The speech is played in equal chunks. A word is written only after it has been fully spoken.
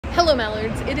Hello,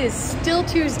 Mallards. It is still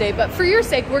Tuesday, but for your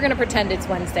sake, we're going to pretend it's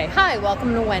Wednesday. Hi,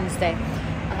 welcome to Wednesday.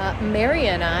 Mary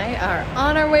and I are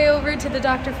on our way over to the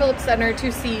Dr. Phillips Center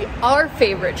to see our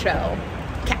favorite show,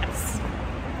 Cats,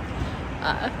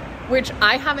 which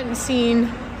I haven't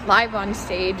seen live on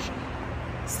stage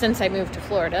since I moved to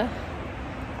Florida.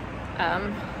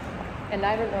 And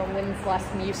I don't know when's the last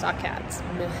time you saw Cats.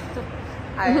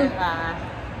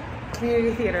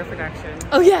 Community theater production.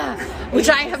 Oh yeah, which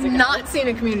I have not seen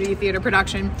a community theater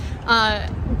production,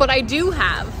 but I do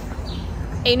have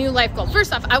a new life goal.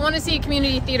 First off, I want to see a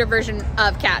community theater version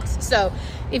of Cats. So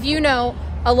if you know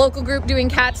a local group doing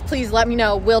Cats, please let me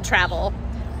know. We'll travel.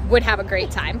 Would have a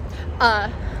great time.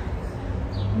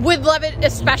 Would love it,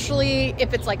 especially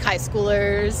if it's like high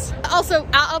schoolers. Also,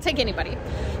 I'll take anybody.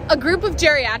 A group of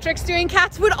geriatrics doing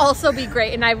Cats would also be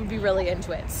great, and I would be really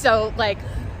into it. So like,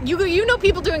 you know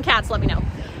people doing Cats, let me know.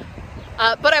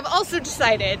 But I've also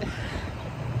decided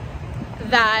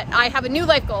that I have a new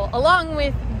life goal, along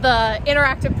with the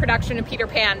interactive production of Peter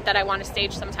Pan that I want to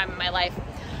stage sometime in my life.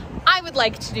 I would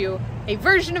like to do a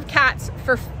version of Cats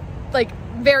for like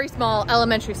very small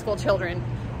elementary school children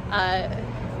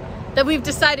that we've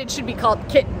decided should be called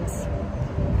Kittens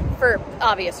for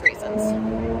obvious reasons.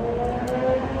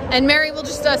 And Mary will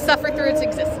just suffer through its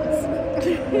existence.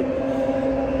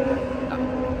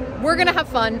 We're gonna have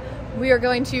fun. We are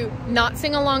going to not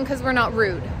sing along because we're not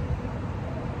rude.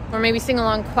 Or maybe sing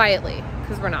along quietly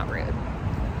because we're not rude.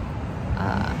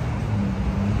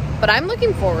 But I'm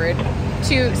looking forward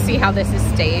to see how this is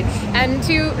staged and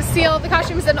to see all the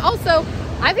costumes. And also,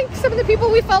 I think some of the people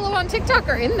we follow on TikTok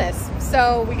are in this.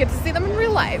 So we get to see them in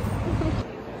real life.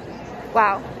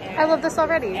 Wow, I love this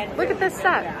already. Look at this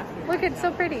set. Look, it's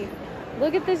so pretty.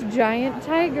 Look at this giant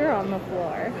tiger on the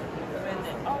floor.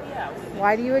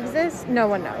 Why do you exist? No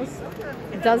one knows.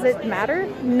 Does it matter?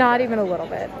 Not even a little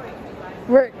bit.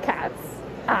 We're Cats.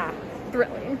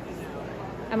 Thrilling.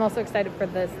 I'm also excited for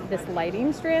this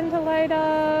lighting strand to light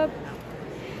up.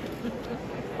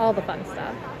 All the fun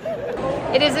stuff.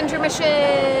 It is intermission.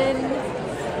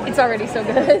 It's already so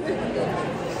good.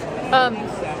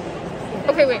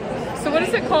 Okay, wait. So what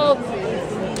is it called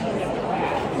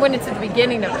when it's at the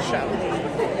beginning of the show?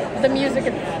 The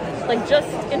music, like just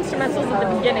instrumentals at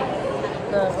the beginning.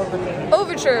 The overture.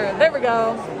 Overture, there we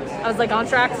go. I was like,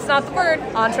 entr'acte is not the word.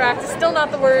 Entr'acte is still not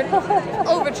the word.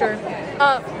 Overture.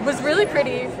 Was really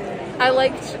pretty. I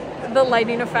liked the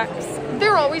lighting effects.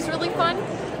 They're always really fun,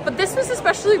 but this was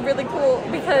especially really cool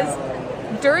because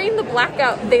during the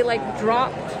blackout, they like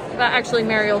dropped, actually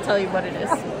Mary will tell you what it is.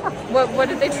 What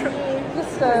did they drop?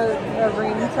 Just a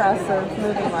ring truss of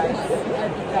moving lights.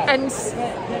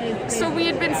 And so we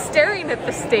had been staring at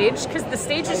the stage because the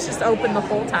stage is just open the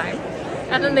whole time.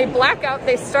 And then they black out,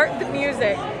 they start the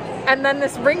music, and then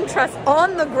this ring truss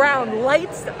on the ground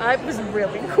lights. It was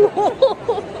really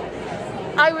cool.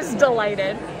 I was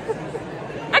delighted.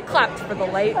 I clapped for the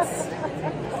lights.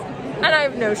 And I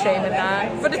have no shame in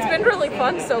that. But it's been really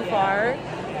fun so far.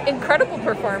 Incredible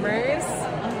performers.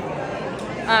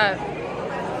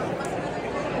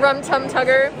 Rum Tum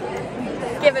Tugger,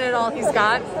 giving it all he's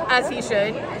got, as he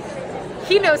should.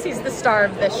 He knows he's the star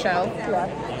of this show. Yeah.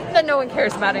 That no one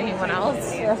cares about anyone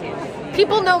else. Yeah.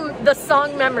 People know the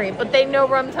song Memory, but they know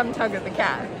Rum Tum Tugger the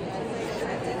cat.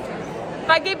 If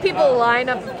I gave people a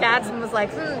lineup of cats and was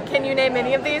like, can you name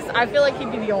any of these? I feel like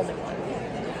he'd be the only one.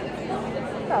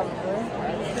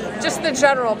 Probably. Just the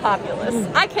general populace.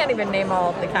 I can't even name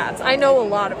all of the cats. I know a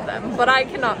lot of them, but I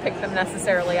cannot pick them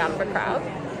necessarily out of a crowd.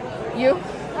 You?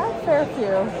 A fair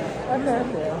few.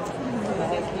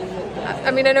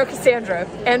 I mean, I know Cassandra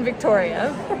and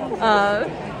Victoria.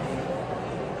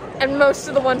 And most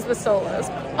of the ones with solos.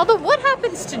 Although, what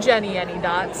happens to Jenny Any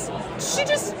Dots? She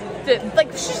just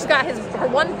got her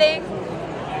one thing,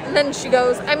 and then she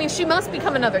goes. I mean, she must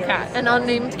become another cat, an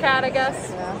unnamed cat, I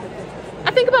guess. Yeah.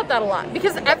 I think about that a lot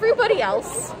because everybody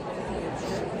else,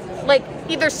 like,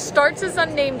 either starts as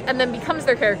unnamed and then becomes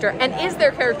their character and is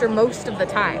their character most of the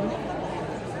time.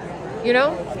 You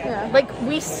know? Yeah. Like,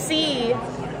 we see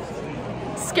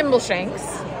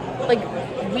Skimbleshanks. Like,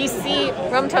 we see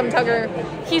Rum Tum Tugger.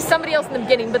 He's somebody else in the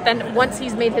beginning, but then once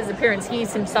he's made his appearance,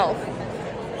 he's himself.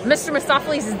 Mr.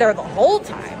 Mistopheles is there the whole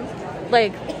time.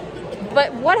 Like,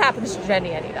 but what happens to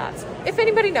Jenny Any Dots? If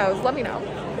anybody knows, let me know.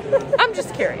 I'm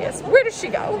just curious. Where does she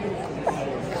go?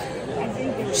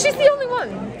 She's the only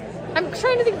one. I'm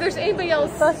trying to think if there's anybody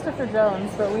else. Christopher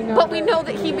Jones, but we know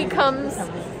that he becomes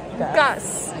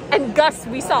Gus. And Gus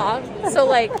we saw. So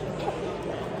like,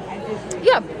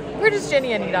 yeah. Where does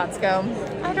Jenny Any Dots go?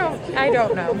 I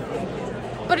don't know.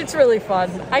 But it's really fun.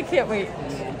 I can't wait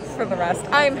for the rest,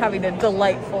 I'm having a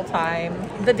delightful time.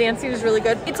 The dancing is really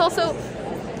good. It's also,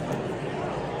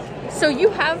 so you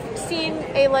have seen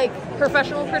a like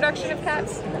professional production of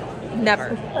Cats?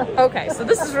 Never. Okay, so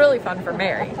this is really fun for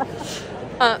Mary.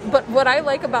 But what I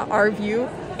like about our view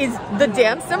is the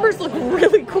dance numbers look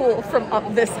really cool from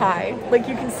up this high. Like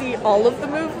you can see all of the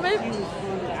movement.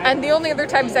 And the only other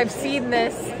times I've seen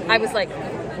this, I was like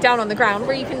down on the ground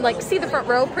where you can like see the front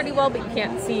row pretty well, but you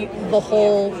can't see the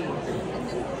whole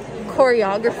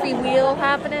choreography wheel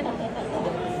happening.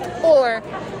 Or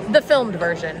the filmed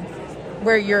version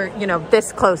where you're, you know,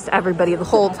 this close to everybody the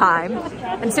whole time.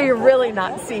 And so you're really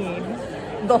not seeing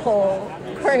the whole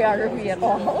choreography at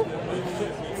all.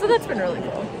 So that's been really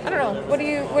cool. I don't know. What do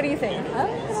you think?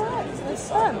 It's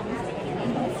fun.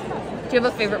 Do you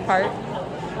have a favorite part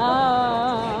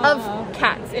of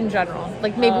Cats in general?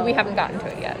 Like maybe we haven't gotten to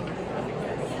it yet.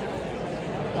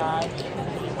 God.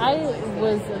 I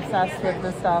was obsessed with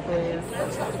the Stopleys.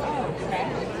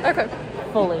 Okay.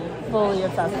 Fully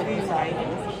obsessed with the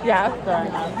Stopleys. Yeah.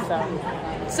 Growing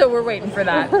up, So we're waiting for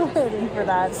that. waiting for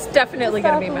that. It's definitely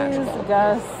going to be magical.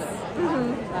 Gus,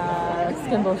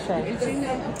 Skimble Shank.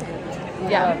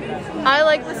 Yeah. I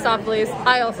like the Stopleys.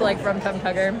 I also like Rum Tum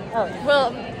Tugger. Oh, yeah.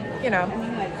 Well, you know,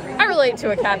 I relate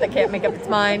to a cat that can't make up its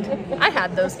mind. I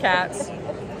had those cats.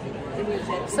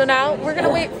 So now we're going to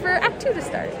wait for Act 2 to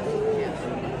start.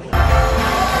 Look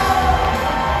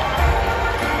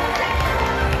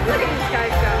at these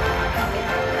guys go.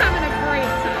 Having a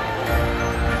great time.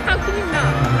 How can you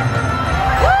not?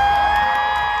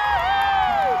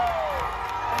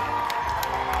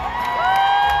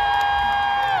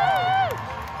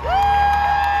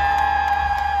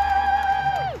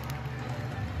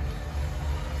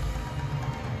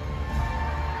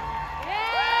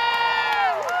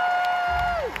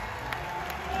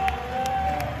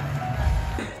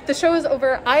 The show is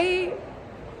over. I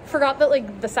forgot that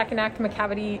like the second act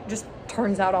Macavity just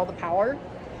turns out all the power.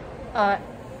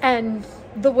 And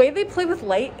the way they play with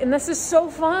light, and this is so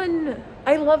fun.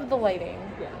 I love the lighting.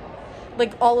 Yeah.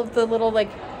 Like all of the little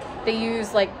like, they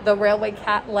use like the railway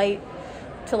cat light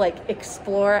to like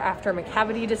explore after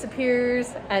Macavity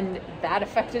disappears, and that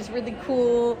effect is really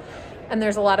cool. And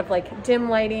there's a lot of like dim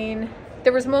lighting.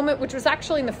 There was a moment, which was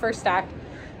actually in the first act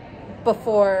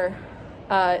before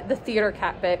the theater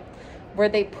cat bit, where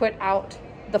they put out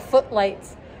the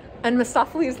footlights and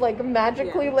Mistopheles like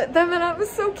magically lit them, and that was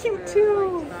so cute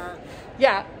too.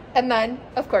 Yeah, and then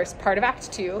of course part of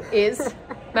Act 2 is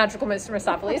Magical Mr.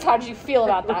 Mistopheles. How did you feel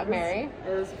about that, Mary?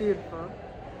 It was beautiful.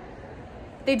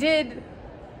 They did,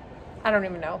 I don't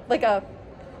even know, like a,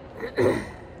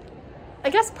 I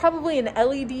guess probably an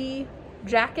LED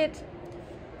jacket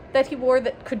that he wore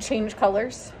that could change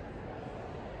colors.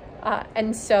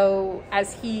 And so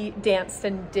as he danced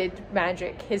and did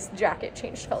magic, his jacket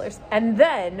changed colors. And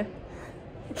then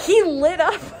he lit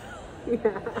up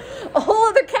a whole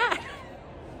other cat,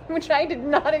 which I did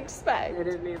not expect. I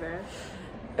didn't either.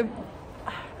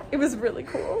 It was really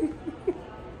cool.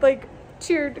 Like,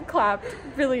 cheered, clapped,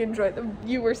 really enjoyed them.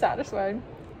 You were satisfied.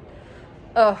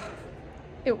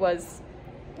 It was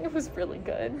really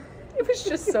good. It was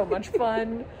just so much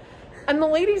fun. And the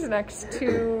ladies next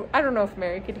to, I don't know if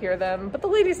Mary could hear them, but the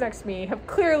ladies next to me have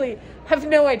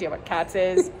no idea what Cats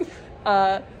is.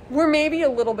 We're maybe a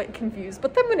little bit confused,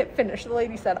 but then when it finished, the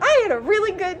lady said, I had a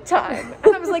really good time.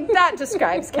 And I was like, that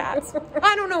describes Cats.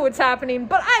 I don't know what's happening,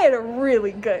 but I had a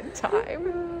really good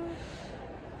time.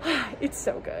 It's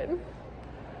so good.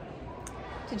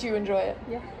 Did you enjoy it?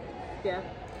 Yeah.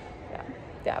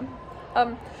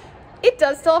 It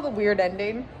does still have a weird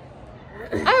ending.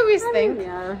 I always think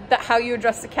yeah. that how you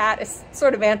address a cat is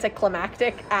sort of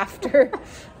anticlimactic after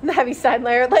the Heaviside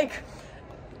Layer. Like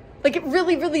it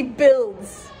really, really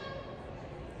builds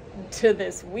to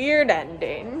this weird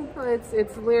ending. Well,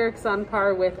 it's lyrics on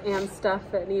par with "And Stuff"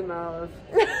 at Nemo of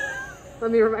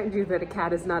let me remind you that a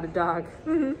cat is not a dog.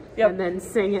 Mm-hmm. Yep. And then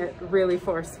sing it really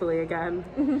forcefully again.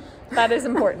 Mm-hmm. That is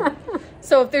important.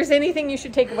 So if there's anything you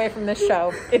should take away from this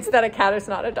show, it's that a cat is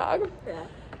not a dog. Yeah.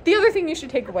 The other thing you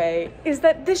should take away is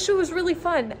that this show is really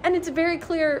fun, and it's very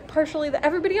clear partially that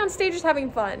everybody on stage is having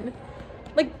fun.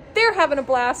 Like, they're having a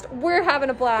blast, we're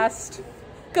having a blast.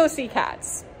 Go see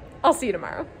Cats. I'll see you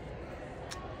tomorrow.